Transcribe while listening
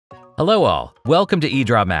Hello all, welcome to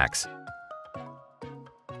EdrawMax.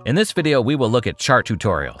 In this video, we will look at chart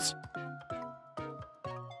tutorials.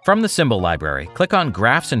 From the symbol library, click on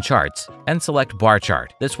Graphs and Charts and select Bar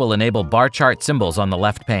Chart. This will enable bar chart symbols on the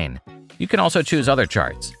left pane. You can also choose other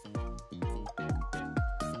charts.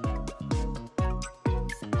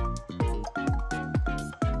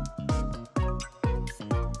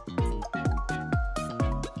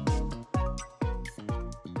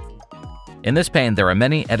 In this pane, there are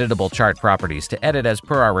many editable chart properties to edit as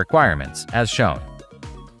per our requirements, as shown.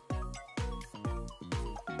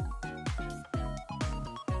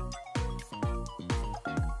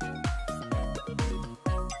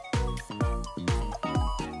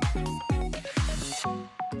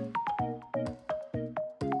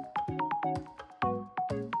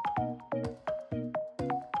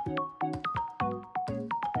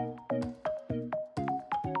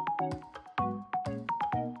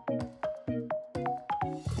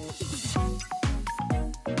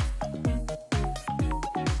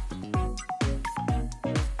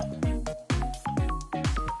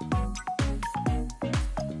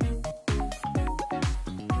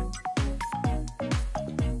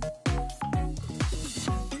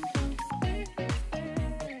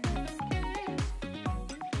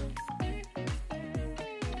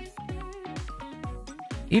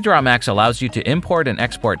 EdrawMax allows you to import and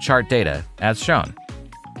export chart data, as shown.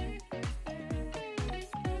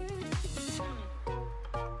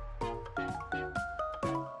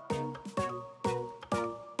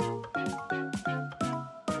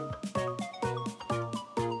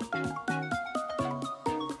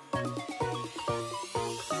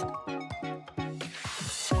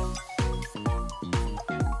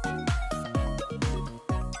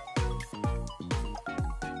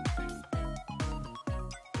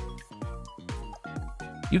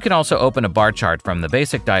 You can also open a bar chart from the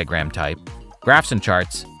basic diagram type, Graphs and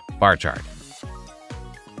Charts, Bar Chart.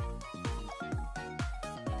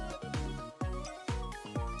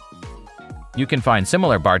 You can find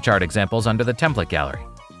similar bar chart examples under the template gallery.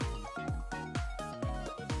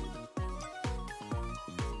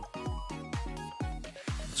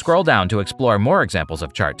 Scroll down to explore more examples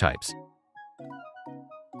of chart types.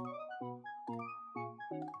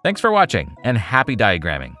 Thanks for watching, and happy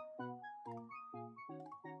diagramming!